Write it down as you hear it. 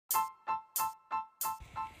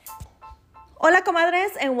Hola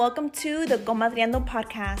Comadres, and welcome to the Comadreando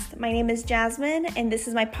podcast. My name is Jasmine, and this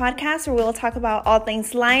is my podcast where we will talk about all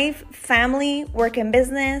things life, family, work and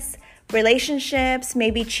business, relationships,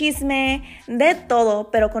 maybe chisme, de todo,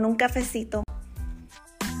 pero con un cafecito.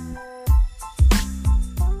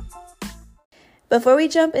 Before we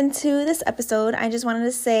jump into this episode, I just wanted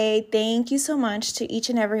to say thank you so much to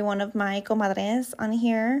each and every one of my comadres on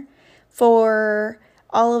here for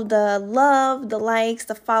all of the love, the likes,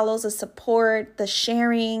 the follows, the support, the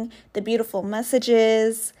sharing, the beautiful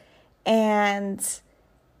messages. And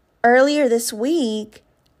earlier this week,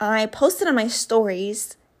 I posted on my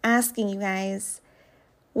stories asking you guys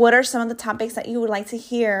what are some of the topics that you would like to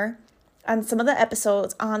hear on some of the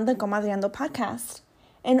episodes on the Comadreando podcast.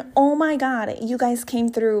 And oh my God, you guys came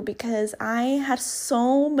through because I had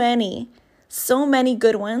so many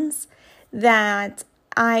good ones that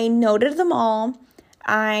I noted them all.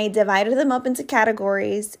 I divided them up into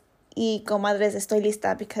categories. Y comadres, estoy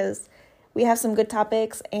lista because we have some good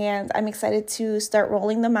topics and I'm excited to start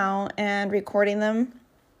rolling them out and recording them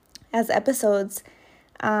as episodes.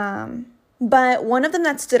 But one of them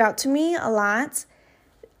that stood out to me a lot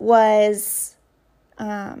was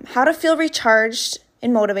how to feel recharged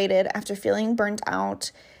and motivated after feeling burnt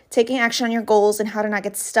out, taking action on your goals and how to not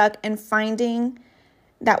get stuck, and finding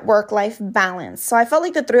that work-life balance. So I felt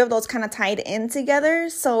like the three of those kind of tied in together.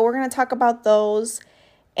 So we're going to talk about those.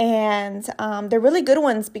 And they're really good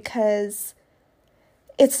ones because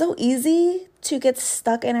it's so easy to get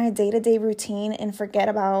stuck in our day-to-day routine and forget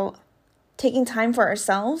about taking time for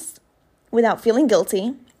ourselves without feeling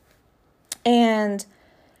guilty and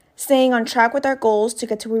staying on track with our goals to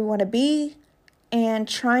get to where we want to be and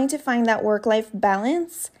trying to find that work-life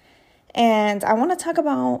balance. And I want to talk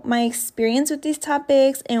about my experience with these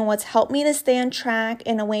topics and what's helped me to stay on track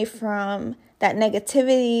and away from that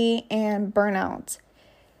negativity and burnout.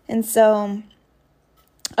 And so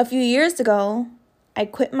a few years ago, I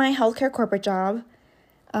quit my healthcare corporate job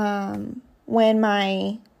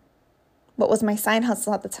when what was my side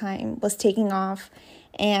hustle at the time was taking off.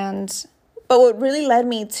 But what really led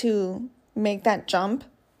me to make that jump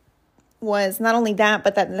was not only that,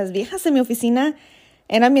 but that las viejas en mi oficina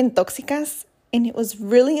eran bien tóxicas, and it was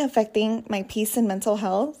really affecting my peace and mental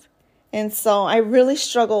health. And so I really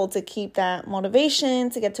struggled to keep that motivation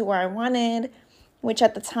to get to where I wanted, which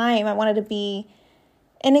at the time I wanted to be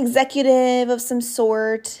an executive of some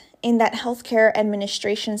sort in that healthcare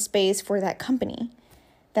administration space for that company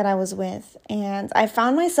that I was with. And I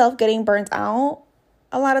found myself getting burnt out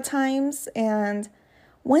a lot of times. And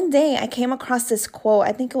one day I came across this quote,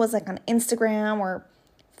 I think it was like on Instagram or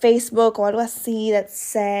Facebook or algo así, that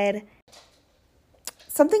said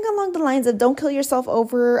something along the lines of don't kill yourself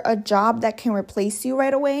over a job that can replace you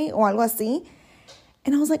right away or algo así.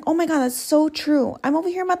 And I was like, oh my God, that's so true. I'm over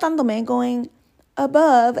here matándome, going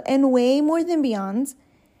above and way more than beyond.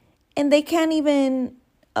 And they can't even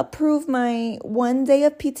approve my one day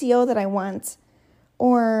of PTO that I want.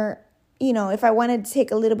 Or, you know, if I wanted to take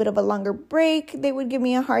a little bit of a longer break, they would give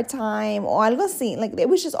me a hard time or algo así. Like, it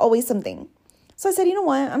was just always something. So I said, you know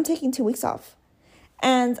what? I'm taking 2 weeks off.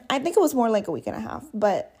 And I think it was more like a week and a half.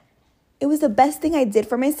 But it was the best thing I did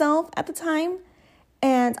for myself at the time.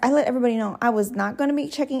 And I let everybody know I was not going to be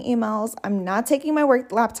checking emails. I'm not taking my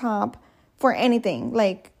work laptop for anything.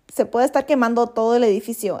 Like, se puede estar quemando todo el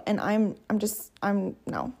edificio. And I'm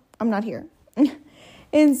not here.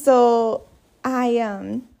 And so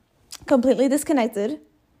I completely disconnected.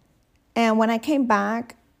 And when I came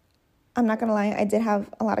back, I'm not going to lie, I did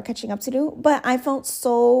have a lot of catching up to do, but I felt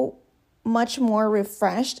so much more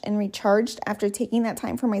refreshed and recharged after taking that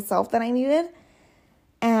time for myself that I needed.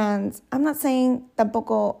 And I'm not saying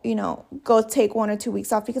tampoco, go take 1 or 2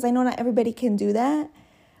 weeks off, because I know not everybody can do that.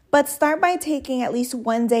 But start by taking at least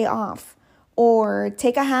one day off, or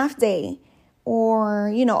take a half day, or,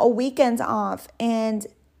 a weekend off, and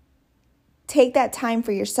take that time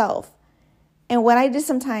for yourself. And what I did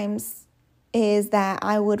sometimes is that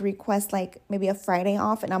I would request like maybe a Friday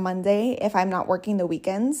off and a Monday if I'm not working the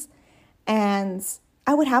weekends. And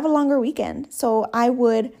I would have a longer weekend. So I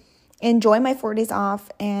would enjoy my 4 days off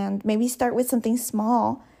and maybe start with something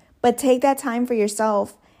small, but take that time for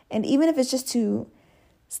yourself. And even if it's just to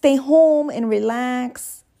stay home and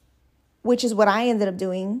relax, which is what I ended up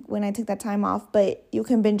doing when I took that time off. But you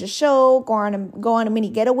can binge a show, go on a mini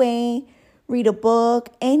getaway, read a book,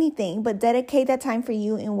 anything, but dedicate that time for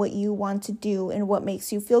you and what you want to do and what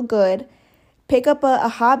makes you feel good. Pick up a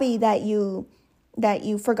hobby that you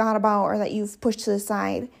forgot about or that you've pushed to the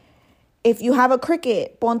side. If you have a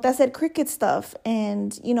Cricut, ponte a hacer Cricut stuff,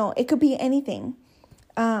 and it could be anything.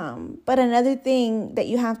 But another thing that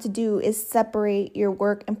you have to do is separate your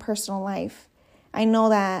work and personal life. I know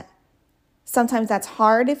that sometimes that's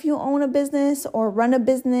hard if you own a business or run a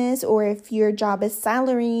business, or if your job is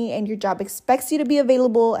salary and your job expects you to be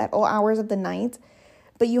available at all hours of the night.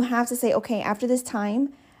 But you have to say, okay, after this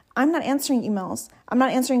time, I'm not answering emails. I'm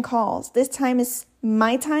not answering calls. This time is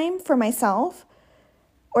my time for myself,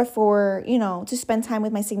 or for, to spend time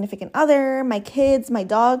with my significant other, my kids, my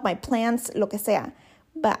dog, my plants, lo que sea.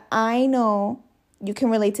 But I know you can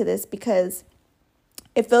relate to this, because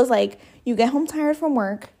it feels like you get home tired from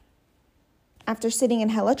work after sitting in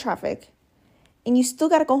hella traffic, and you still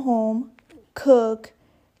got to go home, cook,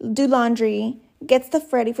 do laundry, get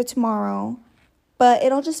stuff ready for tomorrow. But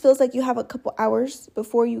it all just feels like you have a couple hours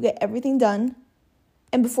before you get everything done,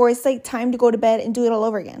 and before it's like time to go to bed and do it all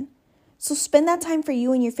over again. So spend that time for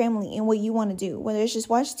you and your family and what you want to do, whether it's just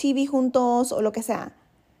watch TV juntos or lo que sea.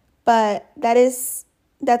 But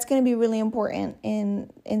that's going to be really important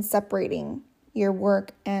in separating your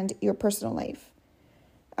work and your personal life.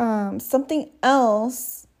 Something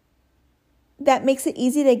else that makes it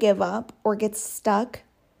easy to give up or get stuck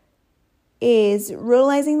is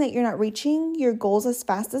realizing that you're not reaching your goals as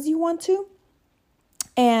fast as you want to.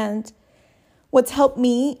 And what's helped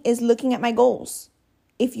me is looking at my goals.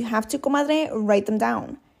 If you have to, comadre, write them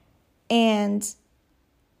down. And,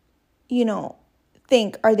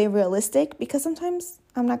 think, are they realistic? Because sometimes,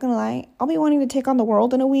 I'm not going to lie, I'll be wanting to take on the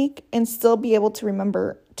world in a week and still be able to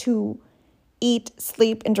remember to eat,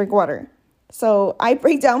 sleep, and drink water. So I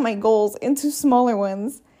break down my goals into smaller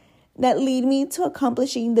ones that lead me to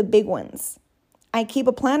accomplishing the big ones. I keep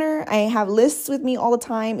a planner. I have lists with me all the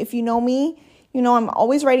time. If you know me, I'm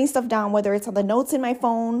always writing stuff down, whether it's on the notes in my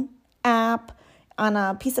phone app, on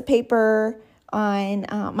a piece of paper, on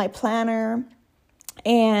my planner.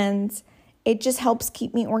 And it just helps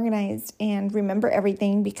keep me organized and remember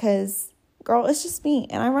everything, because, girl, it's just me.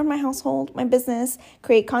 And I run my household, my business,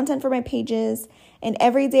 create content for my pages. And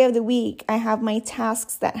every day of the week, I have my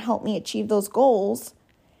tasks that help me achieve those goals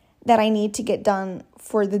that I need to get done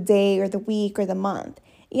for the day or the week or the month.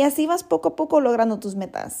 Y así vas poco a poco logrando tus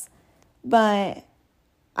metas. But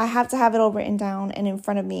I have to have it all written down and in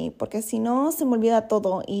front of me, porque si no, se me olvida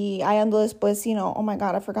todo. Y I ando después, oh my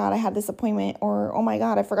God, I forgot I had this appointment, or oh my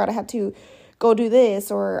God, I forgot I had to go do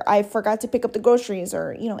this, or I forgot to pick up the groceries,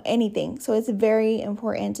 or, anything. So it's very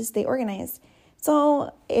important to stay organized.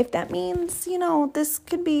 So if that means, this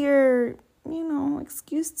could be your,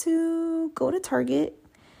 excuse to go to Target,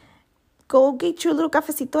 go get you a little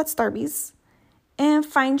cafecito at Starbucks, and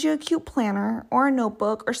find you a cute planner or a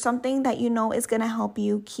notebook or something that is going to help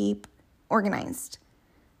you keep organized.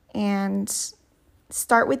 And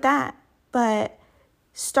start with that. But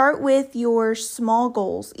start with your small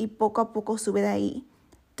goals. Y poco a poco sube de ahí.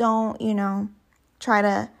 Don't, try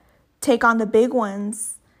to take on the big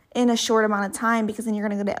ones in a short amount of time, because then you're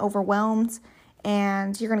going to get overwhelmed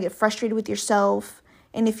and you're going to get frustrated with yourself.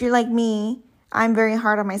 And if you're like me, I'm very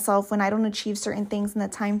hard on myself when I don't achieve certain things in the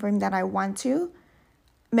time frame that I want to.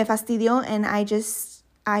 Me fastidio, and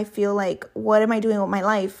I feel like, what am I doing with my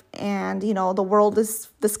life? And,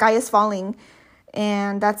 the sky is falling,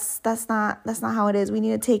 and that's not how it is. We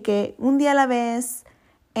need to take it un día a la vez,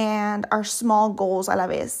 and our small goals a la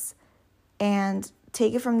vez, and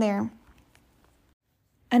take it from there.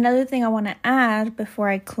 Another thing I want to add before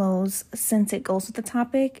I close, since it goes with the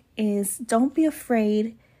topic, is don't be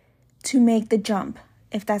afraid to make the jump.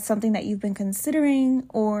 If that's something that you've been considering,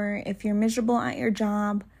 or if you're miserable at your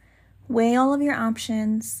job, weigh all of your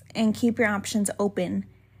options and keep your options open.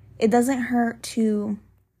 It doesn't hurt to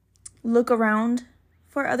look around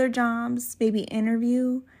for other jobs, maybe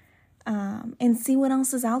interview, and see what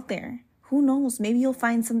else is out there. Who knows? Maybe you'll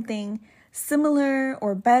find something similar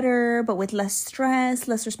or better, but with less stress,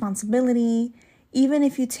 less responsibility. Even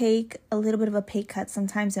if you take a little bit of a pay cut,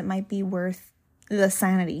 sometimes it might be worth the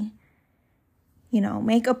sanity.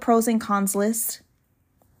 Make a pros and cons list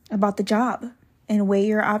about the job and weigh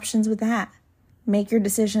your options with that. Make your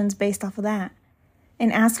decisions based off of that.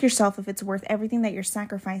 And ask yourself if it's worth everything that you're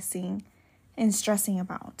sacrificing and stressing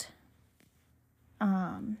about.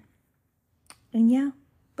 But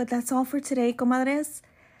that's all for today, comadres.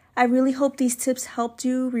 I really hope these tips helped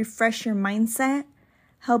you refresh your mindset,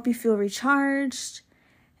 help you feel recharged,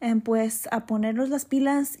 and pues a ponernos las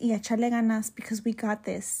pilas y a echarle ganas, because we got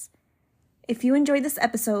this. If you enjoyed this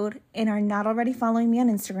episode and are not already following me on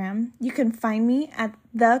Instagram, you can find me at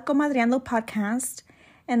the Comadreando Podcast.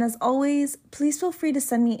 And as always, please feel free to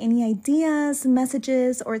send me any ideas,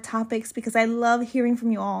 messages, or topics, because I love hearing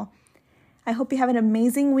from you all. I hope you have an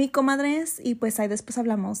amazing week, comadres, y pues ahí después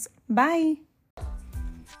hablamos. Bye!